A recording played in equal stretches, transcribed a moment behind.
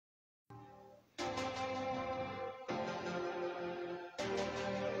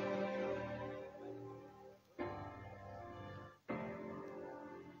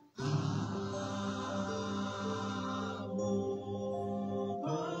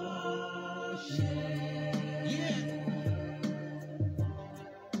Yeah.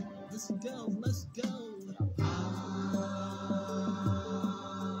 Let's go, let's go.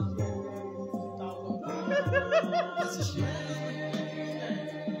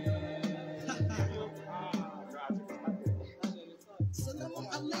 Salaam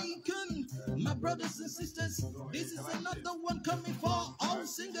alaikum, my brothers and sisters. This is another one coming for all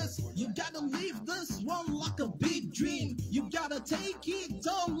singers. You gotta leave this one like a big dream. You gotta take it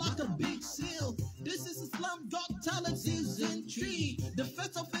on like a big seal. This is Islam Got Talent Season 3, the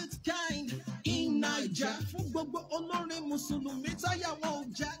first of its kind in Niger.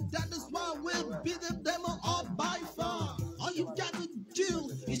 That is why we'll beat them all by far. All you gotta do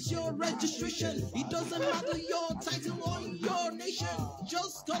is your registration. It doesn't matter your title or your nation.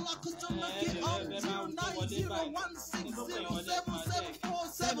 Just call our customer care on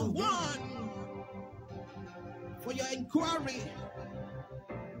 29016077471 for your inquiry.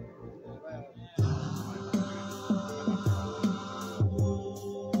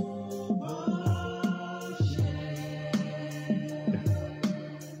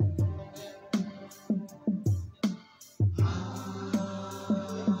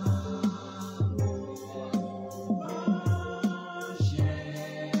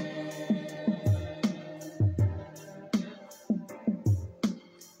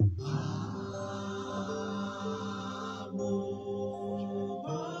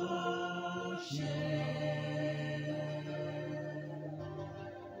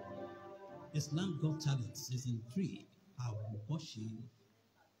 Islam Got Talent Season 3, our worship.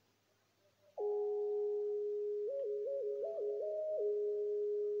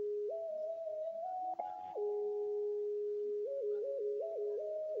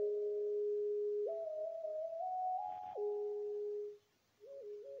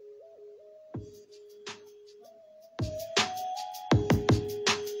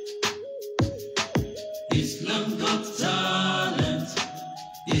 Islam Got Talent.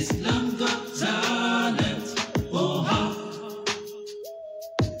 Islam Got Talent. Oh ha.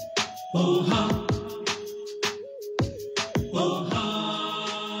 Oh ha. Oh ha.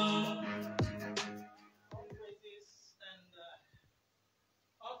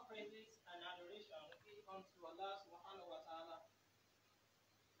 All praises and adoration be unto Allah subhanahu wa ta'ala.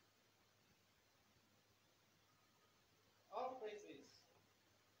 All praises.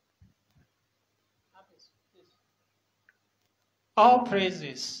 All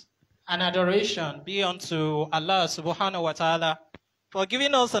praises and adoration be unto Allah subhanahu wa ta'ala for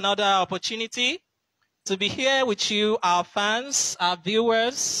giving us another opportunity to be here with you, our fans, our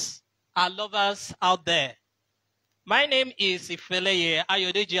viewers, our lovers out there. My name is Ifeleye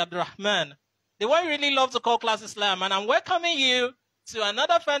Ayodeji Abdurrahman, the one we really love to call Class Islam, and I'm welcoming you to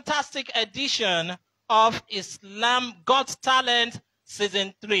another fantastic edition of Islam Got Talent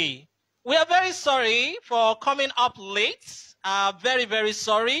Season 3. We are very sorry for coming up late. Very, very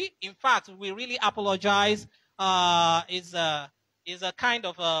sorry. In fact, we really apologize. Is a kind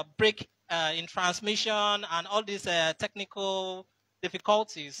of a break in transmission and all these technical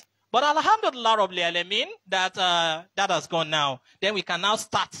difficulties. But Alhamdulillah Rabbil Alamin, that has gone now. Then we can now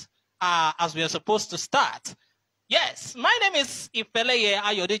start as we are supposed to start. Yes, my name is Ifeleye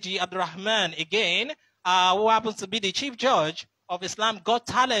Ayodeji Abdurrahman again, who happens to be the Chief Judge of Islam Got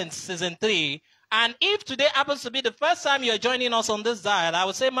Talent Season 3. And if today happens to be the first time you're joining us on this dial, I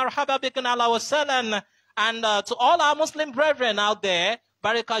would say marhaba bikum ala wa salam. And to all our Muslim brethren out there,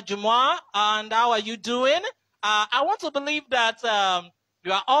 Baraka Jumu'ah, and how are you doing? I want to believe that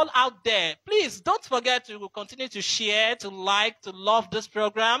you are all out there. Please don't forget to continue to share, to like, to love this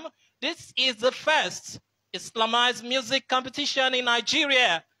program. This is the first Islamized music competition in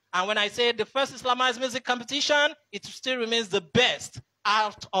Nigeria. And when I say the first Islamized music competition, it still remains the best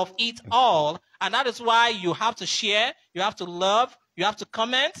out of it all. And that is why you have to share, you have to love, you have to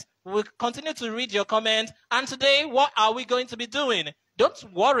comment. We'll continue to read your comments. And today, what are we going to be doing?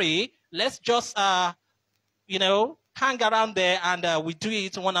 Don't worry. Let's just, hang around there and we do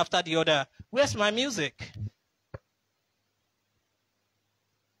it one after the other. Where's my music?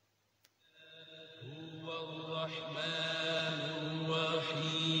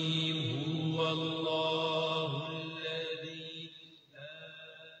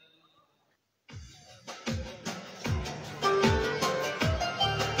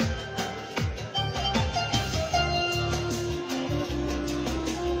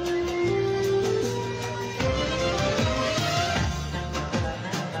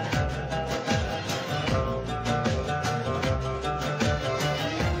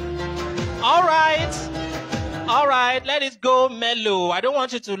 All right, let it go mellow. I don't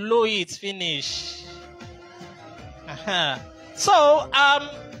want you to low it, finish. So,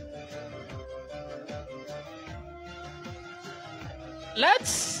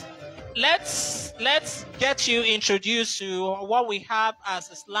 let's get you introduced to what we have as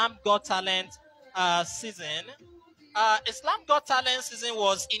Islam Got Talent season. Islam Got Talent season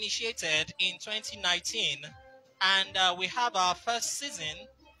was initiated in 2019, and we have our first season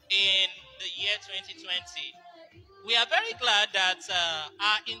in the year 2020. We are very glad that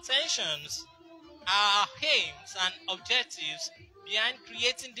our intentions, our aims and objectives behind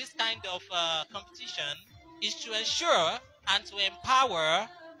creating this kind of competition is to ensure and to empower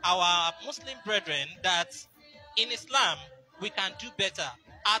our Muslim brethren that in Islam we can do better.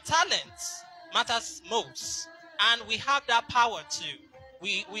 Our talents matters most, and we have that power too.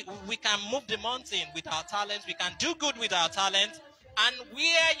 We can move the mountain with our talents. We can do good with our talents, and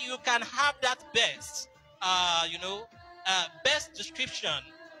where you can have that best, best description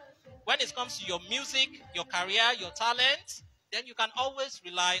when it comes to your music, your career, your talent, then you can always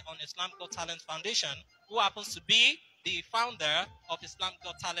rely on Islam Got Talent Foundation, who happens to be the founder of Islam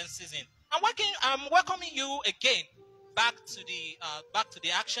Got Talent season. I'm welcoming you again back to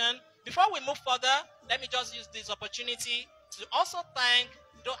the action. Before we move further, let me just use this opportunity to also thank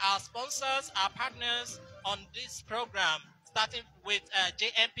our sponsors, our partners on this program, starting with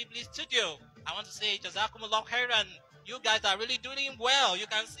JMP Bliss Studio. I want to say Jazakumullah Khairan. You guys are really doing well. You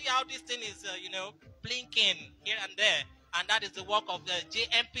can see how this thing is, blinking here and there. And that is the work of the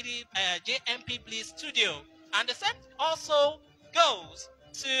JMP Bliss Studio. And the same also goes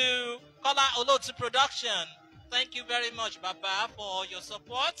to Kola Olotu Production. Thank you very much, Baba, for your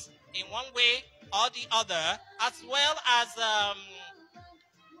support in one way or the other, as well as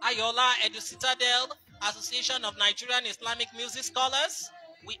Ayola Edu Citadel, Association of Nigerian Islamic Music Scholars.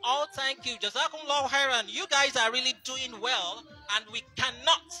 We all thank you. Jazakumullah khairan. You guys are really doing well, and we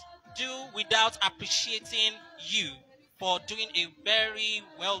cannot do without appreciating you for doing a very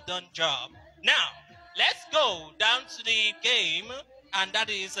well done job. Now, let's go down to the game, and that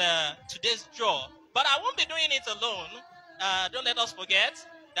is today's draw. But I won't be doing it alone. Don't let us forget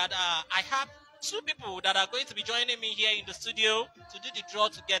that I have two people that are going to be joining me here in the studio to do the draw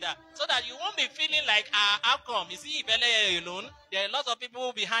together, so that you won't be feeling like how come is he alone? There are lots of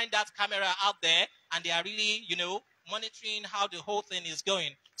people behind that camera out there, and they are really monitoring how the whole thing is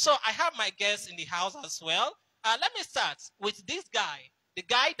going. So I have my guests in the house as well. Let me start with this guy, the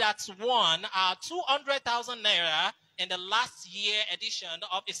guy that's won 200,000 naira in the last year edition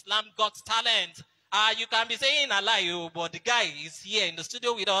of Islam Got Talent. You can be saying a lie, but the guy is here in the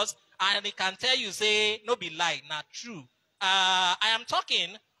studio with us, and he can tell you, say, no be lie, not true. I am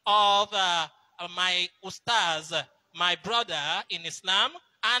talking of my ustaz, my brother in Islam,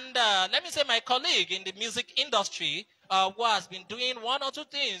 and let me say my colleague in the music industry, who has been doing one or two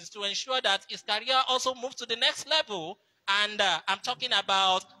things to ensure that his career also moves to the next level. And I'm talking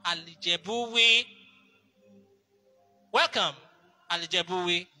about Ali Jebuwi. Welcome, Ali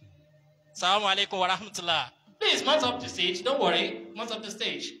Jebuwi. Assalamu alaikum wa rahmatullah. Please, mount up the stage. Don't worry. Mount up the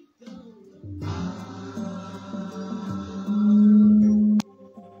stage.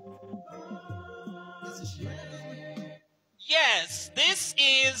 Yes, this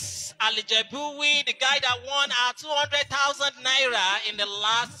is Ali Jebuwi, the guy that won our 200,000 naira in the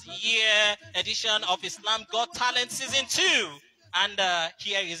last year edition of Islam Got Talent Season 2. And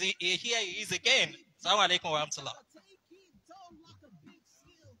here he is again. Assalamu alaikum wa rahmatullah.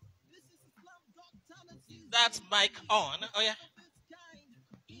 That's mic on. Oh, yeah.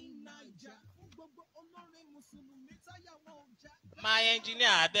 My engineer,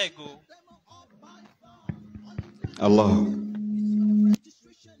 I beg you. Allah.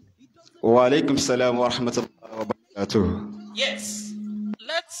 Wa alaikum salam wa rahmatullahi wa barakatuh. Yes.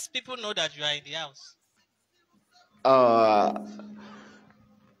 Let people know that you are in the house.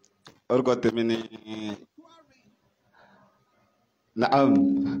 Naam.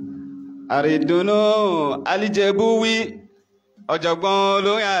 Àrídùnnú Ali Jebuwi, ọ̀jọ̀gbọ́n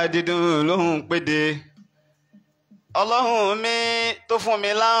lóyún àdídùn lóhùn péde. Ọlọ́run mi tó fún mi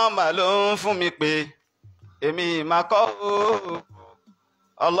láǹbà ló ń fún mi pé èmi máa kọ́ o.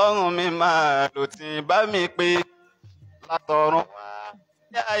 Ọlọ́run mi máa lò tí bá mi pé látọ̀run wá.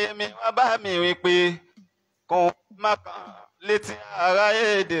 Ní ayé mi wá bá mi wí pé kò má kàn létí ara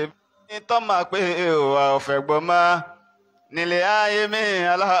èdè mi tó máa pé òwà ọ̀fẹ́ gbọ́ máa. Yes.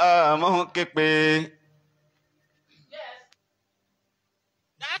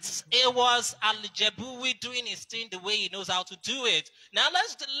 It was Ali Jebuwi doing his thing the way he knows how to do it. Now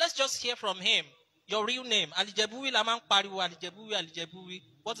let's just hear from him. Your real name, Ali Jebuwi Lamang Pariwo, Ali Jebuwi.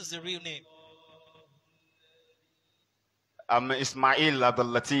 What is the real name? I'm Ismail Abdul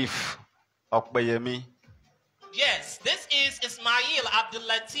Latif Okbayemi. Yes, this is Ismail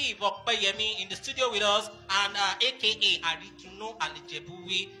Abdulateef Okpeyemi in the studio with us, and aka Arituno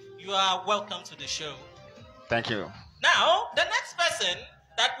Alijebuwi. You are welcome to the show. Thank you. Now, the next person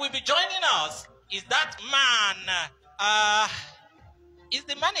that will be joining us is that man. Is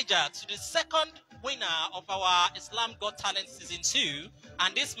the manager to the second winner of our Islam Got Talent Season 2.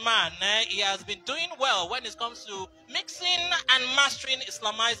 And this man, he has been doing well when it comes to mixing and mastering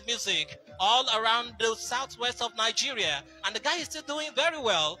Islamized music all around the southwest of Nigeria. And the guy is still doing very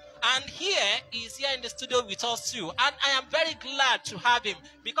well. And he's here in the studio with us too. And I am very glad to have him,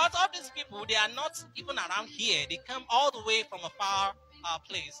 because all these people, they are not even around here. They come all the way from a far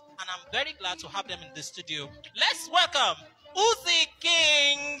place. And I'm very glad to have them in the studio. Let's welcome Uzi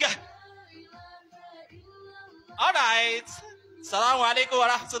King. All right. Assalamu alaikum wa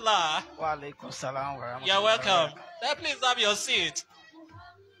rahmatullah. Wa alaikum salam wa rahmatullah. You're welcome. Please have your seat.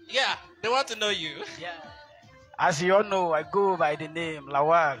 Yeah, they want to know you. Yeah. As you all know, I go by the name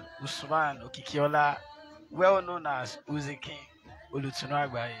Lawal Usman Okikiola, well known as Uzi King Olutuno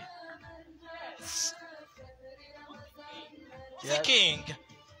Agbaye. Uzi King,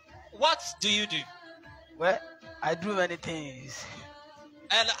 what do you do? Well, I do many things.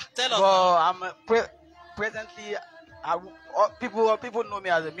 And tell us. Well, I'm presently, people know me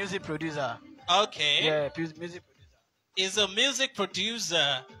as a music producer. Okay. Yeah, music producer. Is a music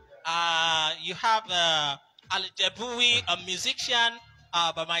producer. You have Alijebuwi, a musician,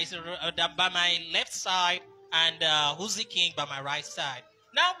 by my left side, and Uzi King by my right side.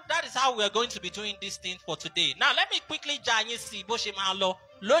 Now, that is how we are going to be doing this thing for today. Now, let me quickly join you see bó ṣe máa lọ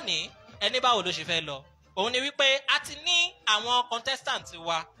lónìí, ẹni báwo ló ṣe fẹ́ lọ. Òun ni wípé a ti ní àwọn contestants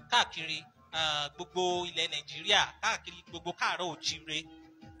wa káàkiri gbogbo ilẹ̀ Nàìjíríà, káàkiri gbogbo káàárọ̀ òjíire.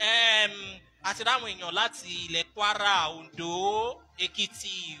 Àti ráwọn èèyàn láti ilẹ̀ Kwara, Ondo,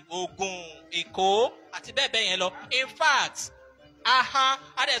 Èkìtì, Ògùn, Èkó àti bẹ́ẹ̀ bẹ́ẹ̀ yẹn lọ. In fact, a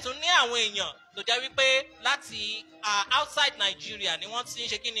dẹ̀ tún ní àwọn èèyàn tó jẹ́ wípé láti outside Nigeria ni wọ́n ti ń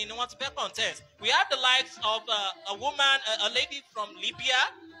ṣe kí ni wọ́n ti fẹ́ contest. We have the likes of a woman, a lady from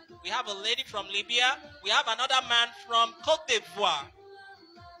Libya. We have a lady from Libya. We have another man from Cote d'Ivoire.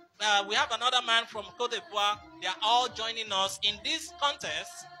 We have another man from Cote d'Ivoire. They are all joining us in this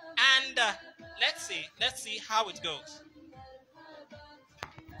contest. And let's see how it goes.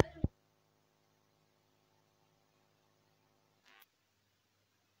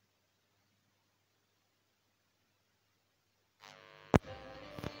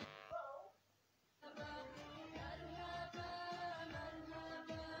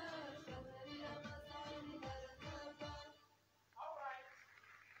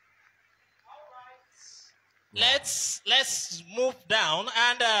 Let's move down,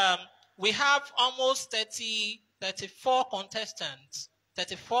 and we have almost 34 contestants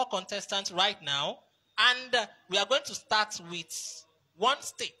right now, and we are going to start with one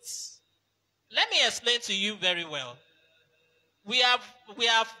state. Let me explain to you very well. We have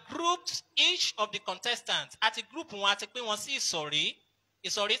grouped each of the contestants at a group wọn àti pé wọ́n sí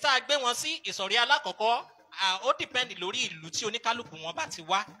ìsọ̀rí tá a gbé wọn sí ìsọ̀rí alákọ̀ọ́kọ́ ó depend lórí ìlú tí oníkálùkù wọn bá ti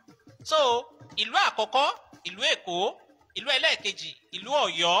wá. So ìlú àkọ́kọ́, ìlú Èkó, ìlú ẹlẹ́ẹ̀kejì, ìlú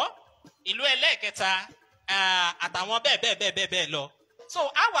Ọ̀yọ́, ìlú ẹlẹ́ẹ̀kẹta àtàwọn bẹ́ẹ̀ lọ. So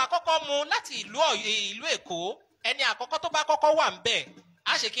àwa àkọ́kọ́ mú láti ìlú Èkó, ẹni àkọ́kọ́ tó bá kọ́kọ́ wà ńbẹ̀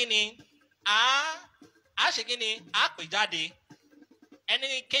á ṣe kí ni á pè jáde.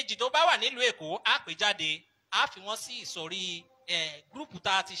 Ẹni kejì tó bá wà nílùú Èkó á pè jáde, á fi wọ́n sí ìsọ̀rí gúrùpù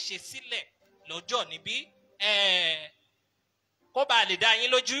tá a ti ṣe sílẹ̀ lọ́jọ́ níbí. Kó bá lè dá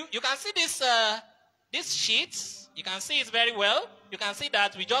yín lójú. You can see this sheet. You can see it very well. You can see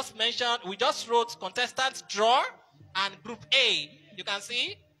that we just wrote contestant draw and group A. You can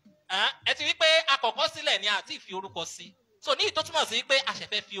see. Ẹ ti rí pé àkọ́kọ́ sílẹ̀ ni àti ìfi orúkọ sí. So ní ìtọ́ túmọ̀ sí pé a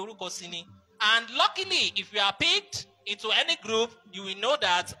ṣẹ̀fẹ̀ fi orúkọ sí ni. And luckily, if you are picked into any group, you will know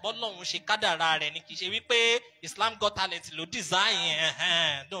that bọ́lọ́hún ṣe kádàrá rẹ̀ ni kì í ṣe wípé Islam Got Talent ló design.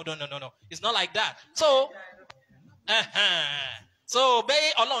 No. It's not like that. So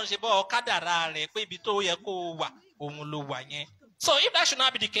bẹ́ẹ̀ Ọlọ́run ṣe bọ́ kádàrá rẹ̀ pé ibi tó yẹ kó wà òun ló wà yẹn. So if that should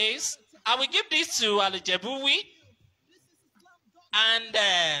not be the case, I will give this to Alijebuwi, and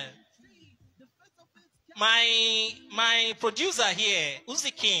my producer here,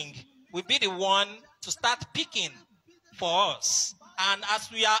 Uzi King, will be the one to start picking for us. And as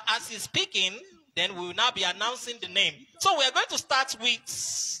he's picking, then we will now be announcing the name. So we are going to start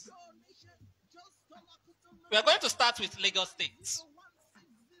with Lagos State.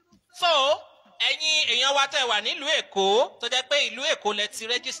 So ẹ̀yin èèyàn wa tẹ́ wà nílùú Èkó tó jẹ́ pé ìlú Èkó lẹ ti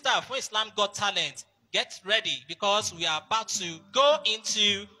register fún Islam Got Talent, get ready because we are about to go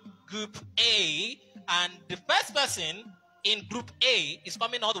into Group A, and the first person in Group A is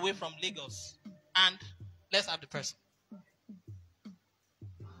coming all the way from Lagos. And let's have the person.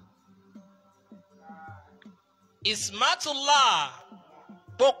 Ismatullah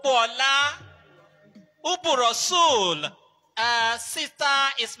Bokola Uburasul.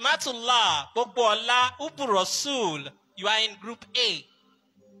 Sister Ismatullah Bokola Uburasul. You are in Group A.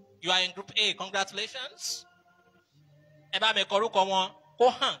 You are in Group A. Congratulations. Eba me koruko won ko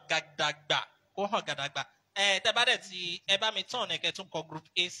han gadagba. Ko han gadagba. Te ba de ti eba mi turn e ke tun ko Group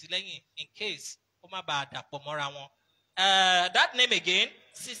A si lẹ́yìn in case o ma ba dapo mora won. That name again,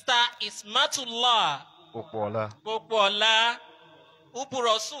 Sister Ismatullah Bokola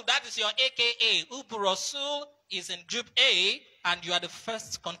Uburasul. That is your AKA. Uburasul is in Group A, and you are the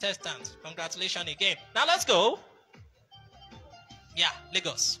first contestant. Congratulations again. Now let's go. Yeah,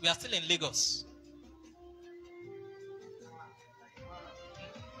 Lagos. We are still in Lagos.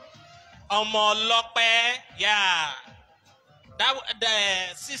 Omolope, yeah. That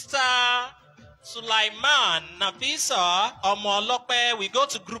the Sister Sulaiman Nafisa Omolope. We go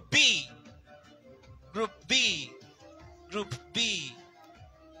to Group B. Group B. Group B.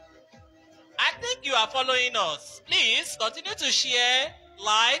 I think you are following us. Please continue to share,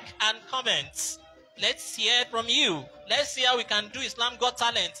 like, and comment. Let's hear from you. Let's see how we can do Islam Got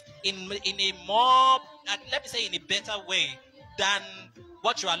Talent in a more, let me say, in a better way than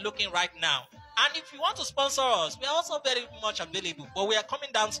what you are looking right now. And if you want to sponsor us, we are also very much available. But we are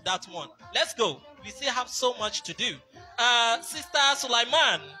coming down to that one. Let's go. We still have so much to do. Sister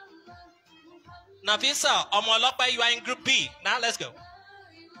Sulaiman Nafisa Omolope, you are in Group B. Now let's go.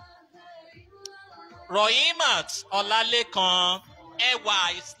 Rohimat Olalekan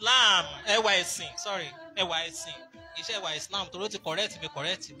Ewa Islam. Ewa Esin. Sorry. Ewa Esin. Ishe Ewa Islam. To correct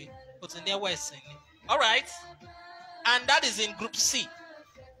me. But in Ewa Esin. Alright. And that is in Group C.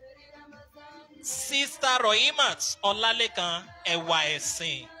 Sister Rohimat Olalekan Ewa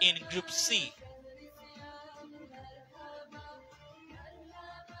Esin in Group C.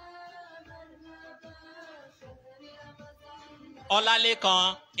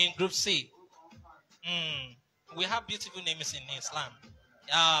 Olalekan in Group C. We have beautiful names in Islam.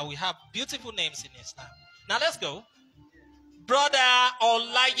 We have beautiful names in Islam. Now let's go. Brother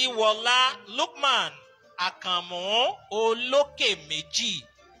Olayiwola Lukman Akamo Oloke Meji.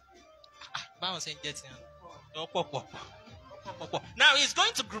 Now he's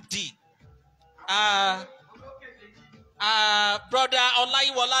going to Group D. Brother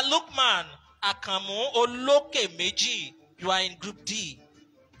Olayiwola Lukman Akamo Oloke Meji. You are in Group D.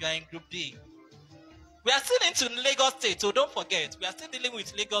 You are in Group D. We are still into Lagos State, so don't forget. We are still dealing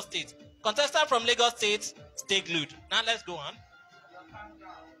with Lagos State. Contestant from Lagos State, stay glued. Now let's go on.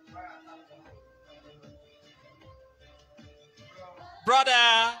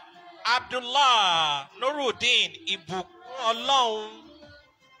 Brother Abdullah Nuruddin Ibu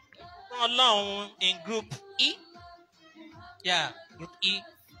alone in Group E. Yeah, Group E.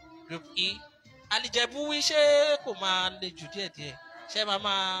 Group E. Alijebu wishe kuma le ju díẹ̀ díẹ̀. Ṣé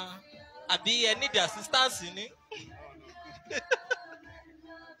mama Abi I need the assistance in it.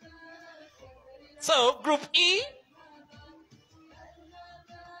 So Group E.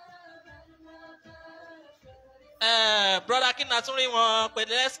 Brother Kinaturi,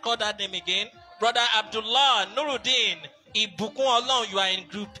 let's call that name again. Brother Abdullah Nuruddin Ibukun Olorun, you are in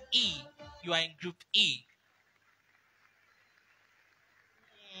Group E. You are in Group E.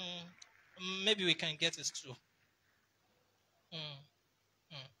 Maybe we can get this too.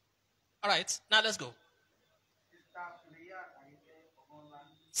 All right, now let's go.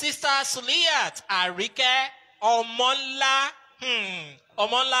 Sister Suliyat Arike Omonla.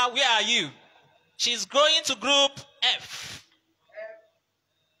 Omonla, where are you? She's going to Group F.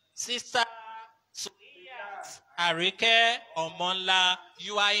 Sister Suliyat Arike Omonla,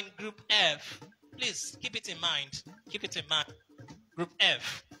 you are in Group F. Please keep it in mind. Keep it in mind. Group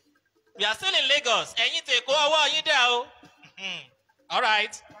F. We are still in Lagos. All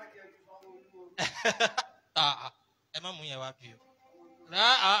right.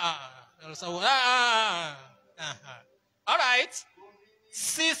 All right.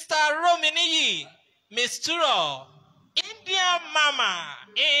 Sister Romini Misturo, India Mama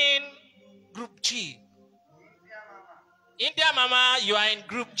in Group G. India Mama, you are in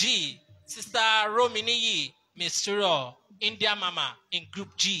Group G. Sister Romini Misturo, India Mama in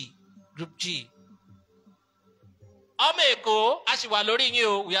Group G. Group G.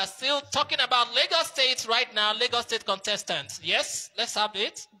 Omeko, we are still talking about Lagos State right now, Lagos State contestants. Yes, let's have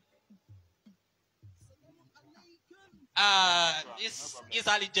it. It's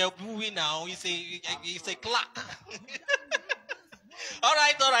Ali Jebui now. He's a clerk. All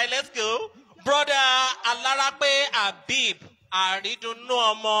right, let's go. Brother Alarape Abib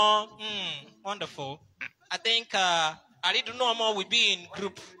Aridunomo. Wonderful. I think Aridunomo will be in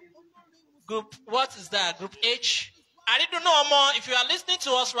group, what is that? Group H? Aridunomo, if you are listening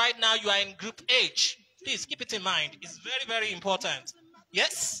to us right now, you are in group H. Please keep it in mind. It's very, very important.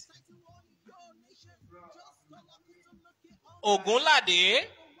 Yes? Ogunlade,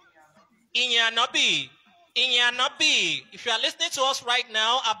 Inyanabi. If you are listening to us right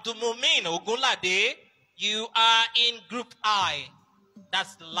now, Abdulmumin Ogunlade, you are in group I.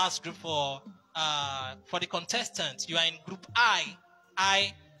 That's the last group for the contestants. You are in group I.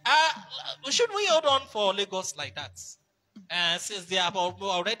 Should we hold on for Lagos like that? Since they have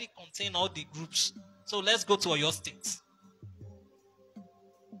already contained all the groups. So let's go to Oyo State.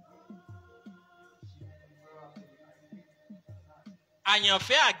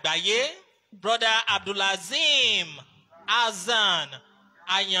 Àyànfẹ́ àgbáyé, Brother Abdulazim Azan.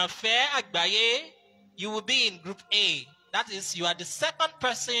 Àyànfẹ́ àgbáyé, you will be in group A. That is, you are the second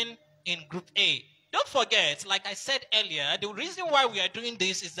person in group A. Don't forget, like I said earlier, the reason why we are doing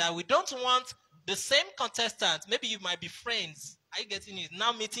this is that we don't want the same contestant. Maybe you might be friends. Are you getting it?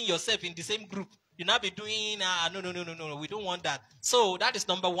 Now meeting yourself in the same group. You now be doing, no. We don't want that. So that is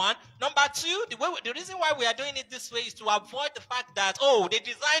number one. Number two, the reason why we are doing it this way is to avoid the fact that, they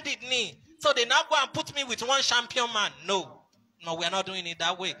designed it me. So they now go and put me with one champion man. No, we are not doing it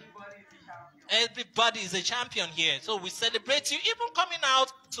that way. Everybody is a champion here. So we celebrate you. Even coming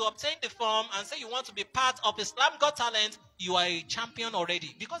out to obtain the form and say you want to be part of Islam Got Talent, you are a champion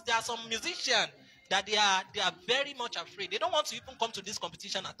already. Because there are some musicians that they are very much afraid. They don't want to even come to this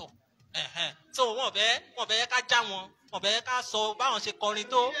competition at all. So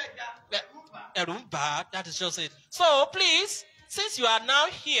that is just it. So please, since you are now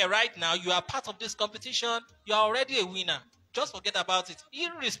here right now, you are part of this competition, you are already a winner. Just forget about it.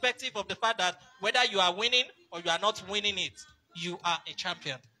 Irrespective of the fact that whether you are winning or you are not winning it, you are a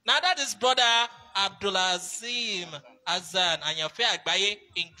champion. Now that is Brother Abdulazim Azan and Àyànfẹ́ àgbáyé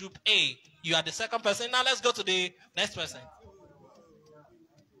in group A. You are the second person. Now let's go to the next person.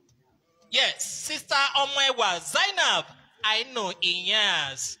 Yes, Sister Omewa Zainab, I know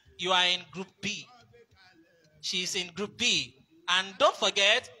Inyas. You are in group B. She's in group B. And don't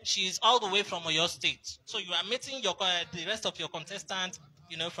forget, she's all the way from Oyo State. So you are meeting the rest of your contestants,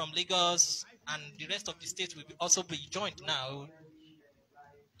 from Lagos, and the rest of the state will also be joined now.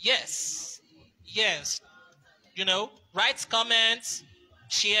 Yes. Write comments,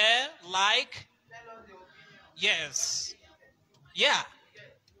 share, like. Yes. Yeah.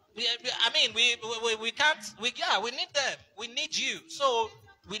 We can't. We need them. We need you. So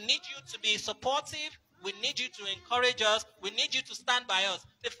we need you to be supportive. We need you to encourage us. We need you to stand by us.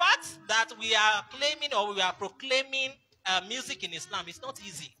 The fact that we are claiming or we are proclaiming music in Islam is not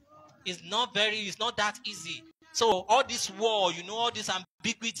easy. It's not that easy. So all this war, all this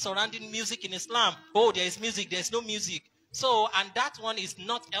ambiguity surrounding music in Islam. Oh, there is music, there is no music. So, and that one is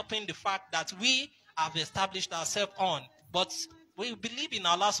not helping the fact that we have established ourselves on. But we believe in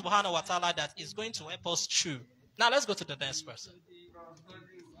Allah subhanahu wa ta'ala that is going to help us through. Now let's go to the next person.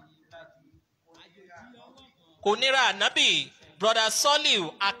 Konira Nabi, Brother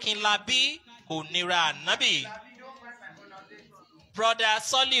Soliu Akinlabi, Konira Nabi. Brother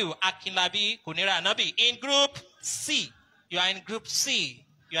Soliu Akinlabi, Konira Nabi. In group C. You are in group C.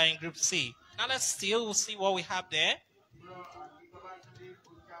 Now let's still see what we have there.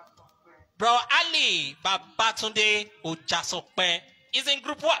 Bro Ali Babatunde Ojasope is in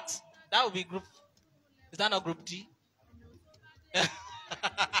group what? That would be group. Is that not group D?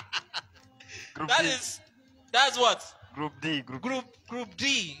 That's what? Group D. Group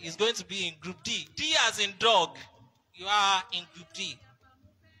D is going to be in group D. D as in dog. You are in group D.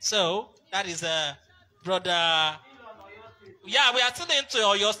 So that is a brother. Yeah, we are still into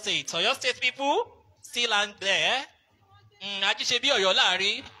Oyo State. Oyo State people still aren't there. You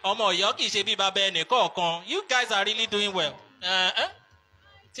guys are really doing well.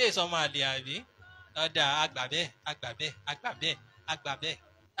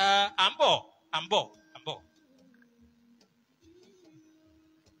 Ambo.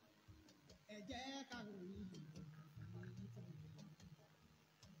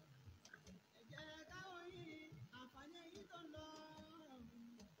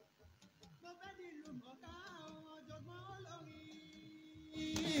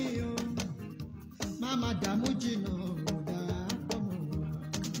 Mama Damujino.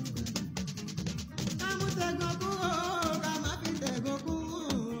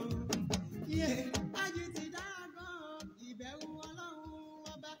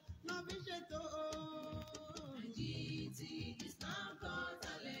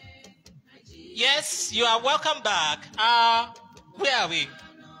 Yes, you are welcome back. Where are we?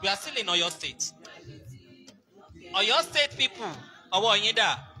 We are still in Oyo State. Oyo State people, ọwọ́ yín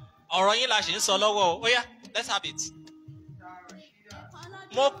dà. Ọ̀rọ̀ yín la ṣe ń sọ lọ́wọ́. Oh yeah, let's have it.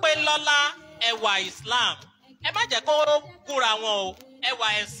 Mo pé lọ́lá ẹwà Islam. Ẹ má jẹ́ kó gúnra wọn o. Ẹwà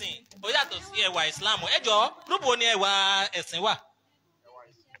ẹ̀sìn ó yàtọ̀ sí ẹwà Islam. Ẹ jọ̀ọ́, group wo ni ẹwà ẹ̀sìn wà?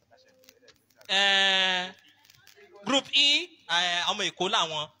 Group E, ọmọ Èkó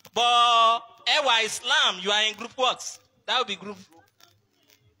làwọn. But ẹwà Islam, you are in group what? That would be group.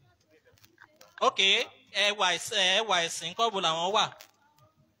 Okay, ẹwà ẹ̀sìn kọ́ bo làwọn wà?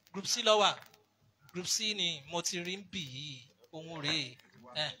 Group C ló wà. Group C ni mo ti rí ń bì yìí. Ohun rèé.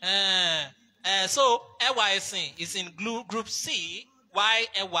 So ẹwà ẹ̀sìn is in group C, while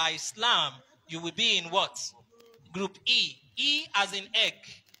ẹwà Islam, you will be in what? Group E. E as in egg.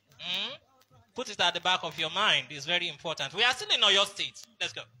 Put it at the back of your mind. It's very important. We are still in Oyo State.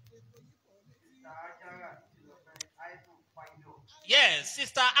 Let's go. Yes,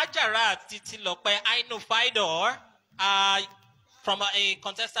 Sister Ajara Titilope Ainu Faidor, from a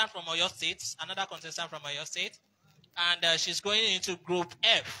contestant from Oyo State, another contestant from Oyo State, and she's going into group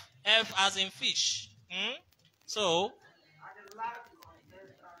F. F as in fish. So,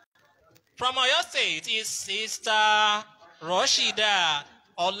 from Oyo State is Sister Roshida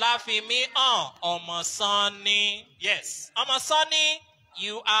Olafimi Omosani. Yes, Omosani,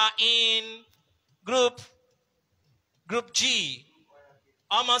 you are in group G.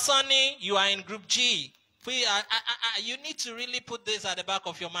 Omosani, you are in group G. You need to really put this at the back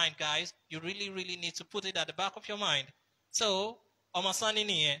of your mind, guys. You really need to put it at the back of your mind. So, Omosani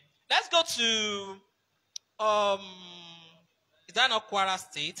niye. Let's go to is that not Kwara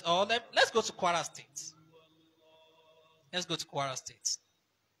State? Or let's go to Kwara State. Let's go to Kwara State.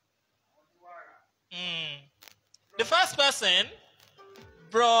 The first person,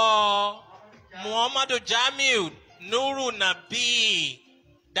 Bro Muhammadu Jamil Nuru Nabi.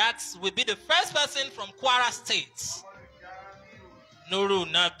 That will be the first person from Kwara State. Nuru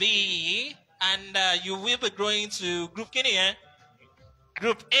Nabi. And you will be going to Group Kenya,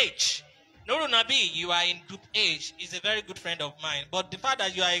 Group H. Nuru Nabi, you are in Group H. He's a very good friend of mine. But the fact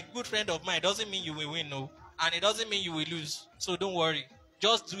that you are a good friend of mine doesn't mean you will win, no. And it doesn't mean you will lose. So don't worry.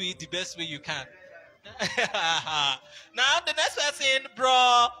 Just do it the best way you can. Now the next person,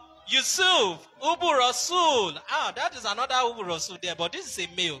 Bro Yusuf Ubu Rasul. That is another Ubu Rasul there, but this is a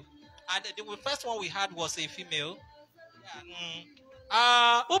male. And the first one we had was a female.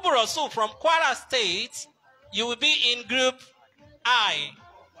 Ubu Rasul from Kwara State. You will be in group I.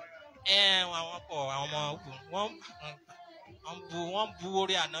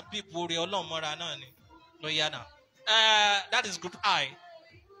 That is group I.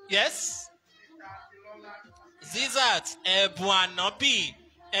 Yes? Zizat Ebuanabi.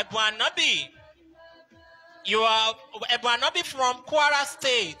 Ebuanabi. You are Ebuanabi from Kwara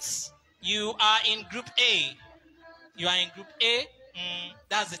State. You are in group A. You are in group A.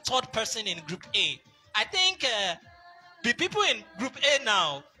 That's the third person in group A. I think the people in group A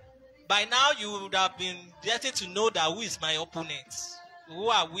now, by now you would have been getting to know that who is my opponent. Who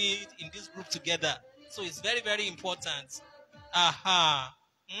are we in this group together? So it's very important.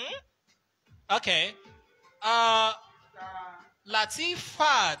 Okay.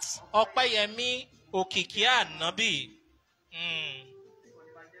 Latifat Okpayemi Okikia Nabi.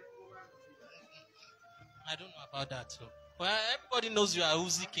 I don't know about that too. Well, everybody knows you are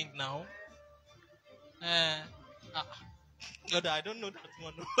Uzi King now. God, I don't know that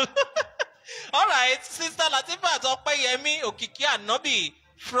one. All right, Sister Latifat Okpayemi Okikia Nabi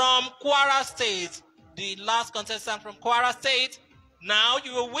from Kwara State, the last contestant from Kwara State. Now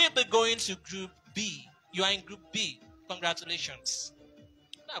you will be going to Group B. You are in Group B. Congratulations.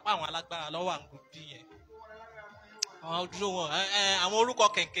 Àwọn Group B. Àwọn orúkọ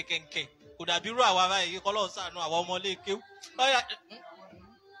kẹ̀kẹ̀kẹ̀kẹ̀ kò dàbí irú àwa báyìí kọ́lọ́ ṣàánú àwọn ọmọ ilé kéwú.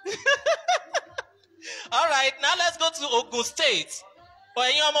 All right, now let's go to Ogun State.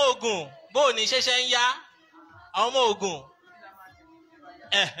 Ẹ̀yin ọmọ Ogun, bó ni ṣẹ̀ṣẹ̀ ń yá? Àwọn ọmọ Ogun.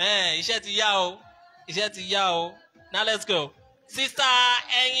 Iṣẹ́ ti yá o. Iṣẹ́ ti yá o. Now let's go. Sister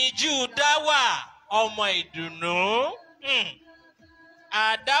Ẹ̀yinjú Dáwà, ọmọ ìdùnnú.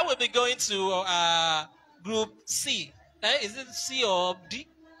 That will be going to Group C. Is it C or D?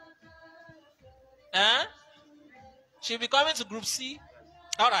 She'll be coming to Group C.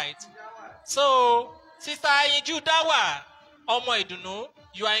 All right. So, Sister Ẹ̀yinjú Dáwà, ọmọ ìdùnnú,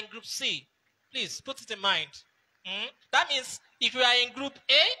 you are in Group C. Please put it in mind. That means if you are in Group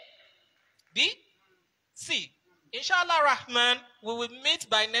A, B, C, Inshallah Rahman, we will meet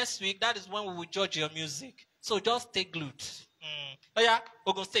by next week. That is when we will judge your music. So just stay glued. Oh yeah,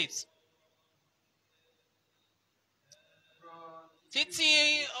 Ogun State.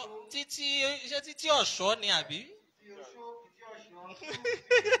 Titi Osho ni àbí?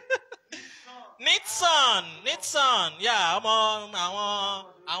 Nixon, yeah,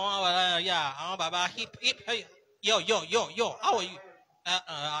 àwọn baba hip, hey, yo, how are you?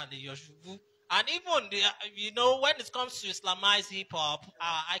 And even you know, when it comes to Islamized hip hop,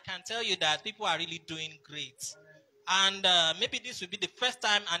 I can tell you that people are really doing great. And maybe this will be the first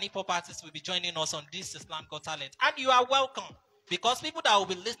time an hip hop artist will be joining us on this Islam Got Talent. And you are welcome, because people that will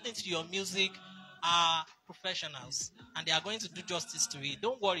be listening to your music are professionals and they are going to do justice to it.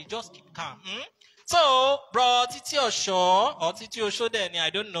 Don't worry, just keep calm. So, bro, Titi Osho, or Titi Osho Deni,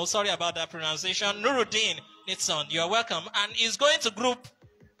 I don't know, sorry about that pronunciation. Nuruddin Nitson, you're welcome. And he's going to group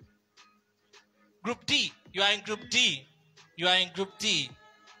D. You are in group D. You are in group D.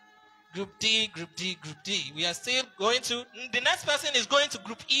 Group D. We are still going to, the next person is going to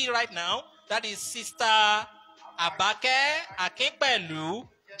group E right now. That is Sister Abake Akinpelu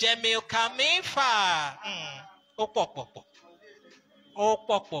Jemil Kamifa. What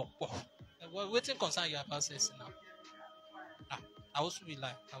concern you about this now? I also be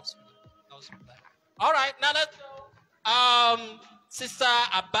live. All right, now let's go. Sister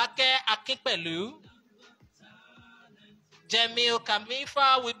Abake Akinpelu Jemil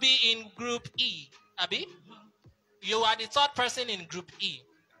Kamifa will be in group E. Abi, you are the third person in group E.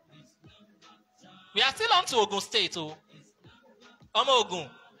 We are still on to Ogun State. Oh, Ogun.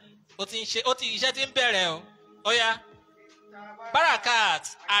 Iṣẹ́ ti ń bẹ̀rẹ̀ o. Oya.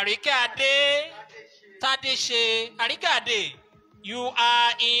 Barakat, Arike Ade, Tadeshe, Arike Ade. You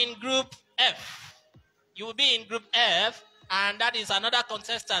are in group F. You will be in group F, and that is another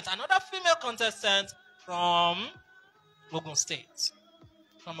contestant, another female contestant from Ogun State.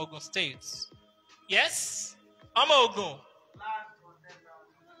 Yes? Ogun.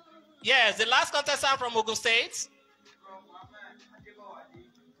 Yes, the last contestant from Ogun State.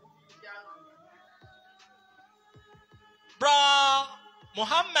 Bro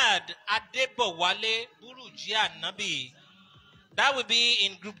Muhammad Adebowale Burujia Nabi. That will be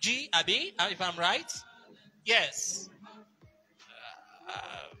in group G, Abi, if I'm right. Yes.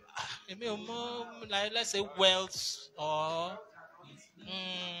 Let's say wealth or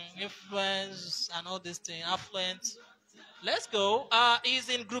influence and all this thing, affluent. Let's go. He's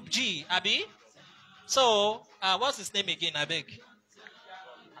in group G, Abi. So, what's his name again, I beg?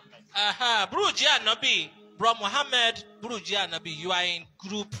 Burujia Nabi. Bro Muhammad Burujia Nabi, you are in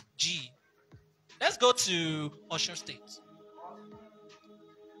group G. Let's go to Osun State.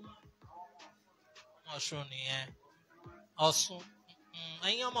 Osun, yeah. Osun.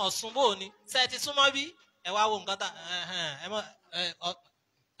 Ẹ̀yin ọmọ Ọ̀ṣun bò ní ṣé ti súnmọ́ bí ẹ wá wo nǹkan tá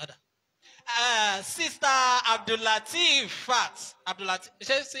Sister Abdulatifat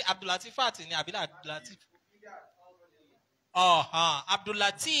ṣé Abdulatifat ni àbí Abdulatif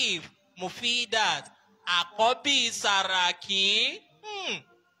Abdulatif Mufidat Akobi Saraki.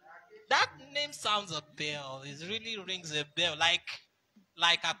 That name sounds a bell. It really rings a bell,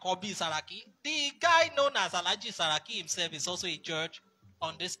 like Akobi Saraki. The guy known as Alhaji Saraki himself is also a judge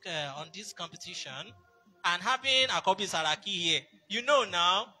on this competition, and having Akobi Saraki here, you know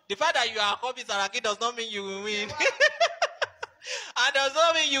now, the fact that you are Akobi Saraki does not mean you will win, and does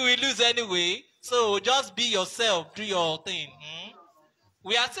not mean you will lose anyway. So just be yourself, do your thing.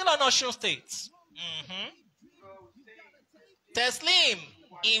 We are still on Osun State. Teslim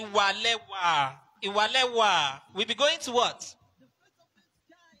Iwalewa. We'll be going to what?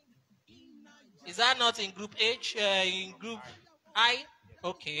 Is that not in group H? In group I?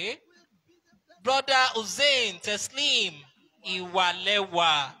 Okay. Brother Hussein Teslim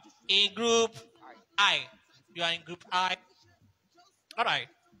Iwalewa in group I. You are in group I. All right.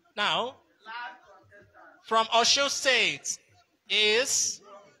 Now, from Osun State is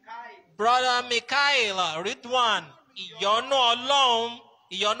Brother Mikael Ridwan Iyonu Olorun.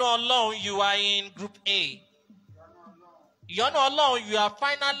 You are in group A. Iyonu Olorun,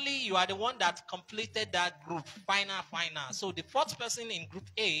 you are the one that completed that group, final. So the fourth person in group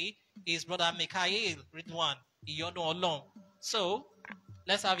A is Brother Mikael Ridwan Iyonu Olorun. So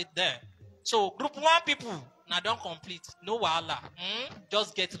let's have it there. So group 1 people, now don't complete, no wahala.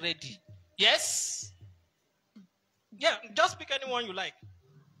 Just get ready. Yes? Yeah, just pick anyone you like.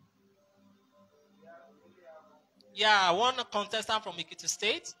 Yeah, one contestant from Ekiti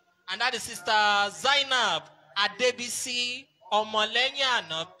State, and that is Sister Zainab Adebisi Ọmọlẹ́yìn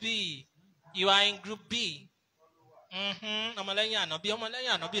Ànábì. You are in group B. Ọmọlẹ́yìn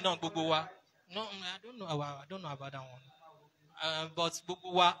Ànábì náà gbogbo wa. No, I don't know about that one. But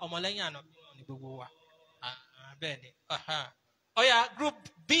gbogbo wa Ọmọlẹ́yìn Ànábì ni gbogbo wa. Bẹ́ẹ̀ni. Oh yeah, group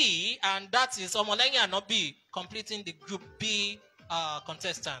B, and that is Ọmọlẹ́yìn Ànábì completing the group B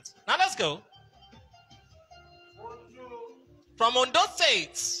contestants. Now let's go. From Ondo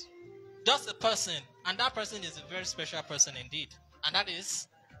State, just a person, and that person is a very special person indeed, and that is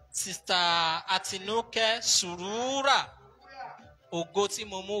Sister Atinuke Surura Ogoti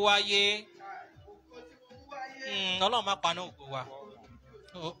Momuwaye. Ọlọ́run má paná ògo wa.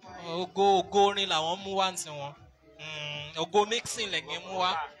 Ògo orin làwọn mú wá ntí wọn. Ògo mixing lẹ́yìn mú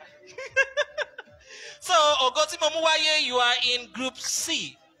wá. So Ogoti Momuwaye, you are in Group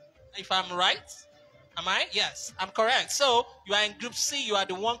C, if I'm right. Am I? Yes, I'm correct. So you are in Group C. You are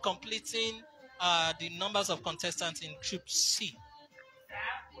the one completing the numbers of contestants in Group C.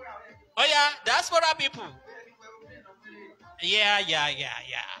 Oh yeah, diaspora people. Yeah.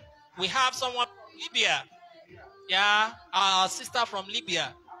 We have someone from Libya. Yeah, our sister from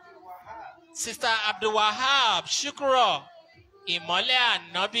Libya. Sister Abdul Wahab Shukro Imole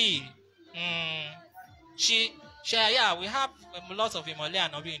Nabi. Yeah, we have a lot of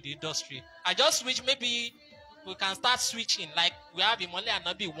Imole Nabi in the industry. I just wish maybe we can start switching. Like we have Imole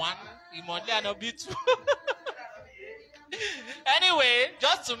Nabi 1, Imole Nabi 2. Anyway,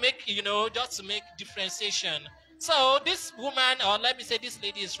 just to make differentiation. So this woman, or let me say this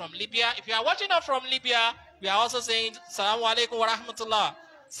lady, is from Libya. If you are watching her from Libya, we are also saying Assalamu alaikum wa rahmatullah.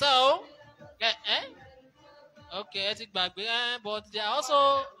 So, okay, but they are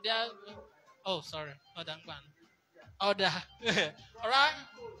also oh, sorry, all right.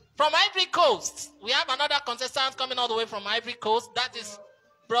 From Ivory Coast, we have another contestant coming all the way from Ivory Coast. That is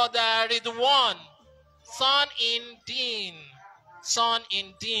Brother Ridwan, Son in Dean.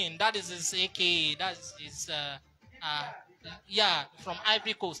 That is his AKA. That is his from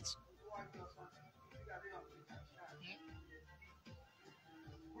Ivory Coast.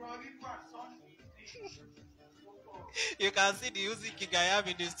 You can see the music I have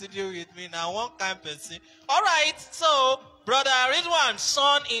in the studio with me now. One kind person. All right. So, Brother Ridwan,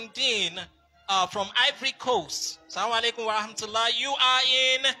 Son in Dean, from Ivory Coast. Assalamu alaikum wa rahmatullah. You are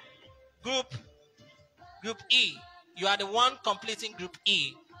in Group E. You are the one completing Group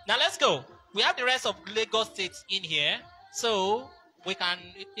E. Now let's go. We have the rest of Lagos State in here, so we can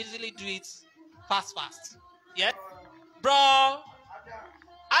easily do it fast. Yeah, bro.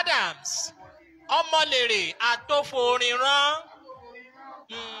 Adams, Omolere, Atoforiran.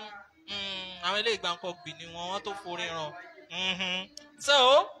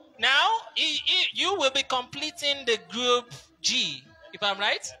 So now you will be completing the Group G, if I'm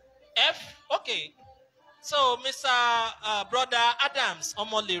right. F, okay. So, Mr. Brother Adams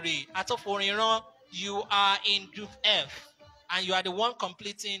Omolere Atoforiran, you are in Group F, and you are the one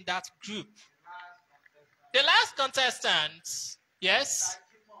completing that group. The last contestant, yes,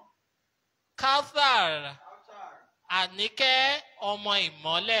 Kauthar Anike Omo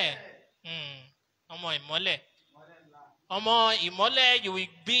Imole. Omo Imole, you will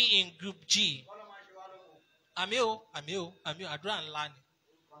be in Group G. Amio, Adran Lani.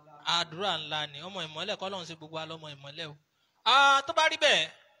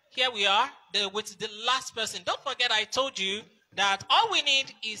 Here we are with the last person. Don't forget I told you that all we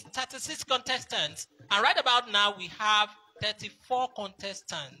need is 36 contestants, and right about now we have 34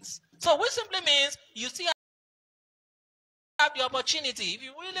 contestants. So which simply means you still have the opportunity. If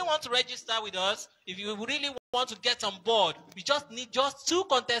you really want to register with us, if you really want to get on board, we just need just 2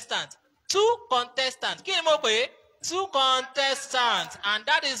 contestants. 2 contestants. Two contestants, and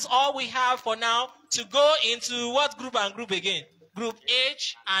that is all we have for now to go into what group and group again? Group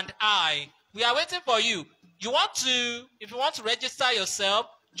H and I. We are waiting for you. If you want to register yourself,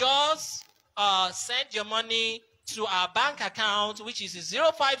 just send your money to our bank account, which is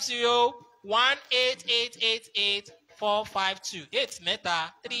 050-18888-452. 8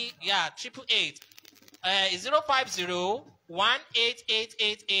 meta 3 888.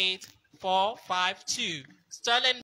 050-18888-452. Sterling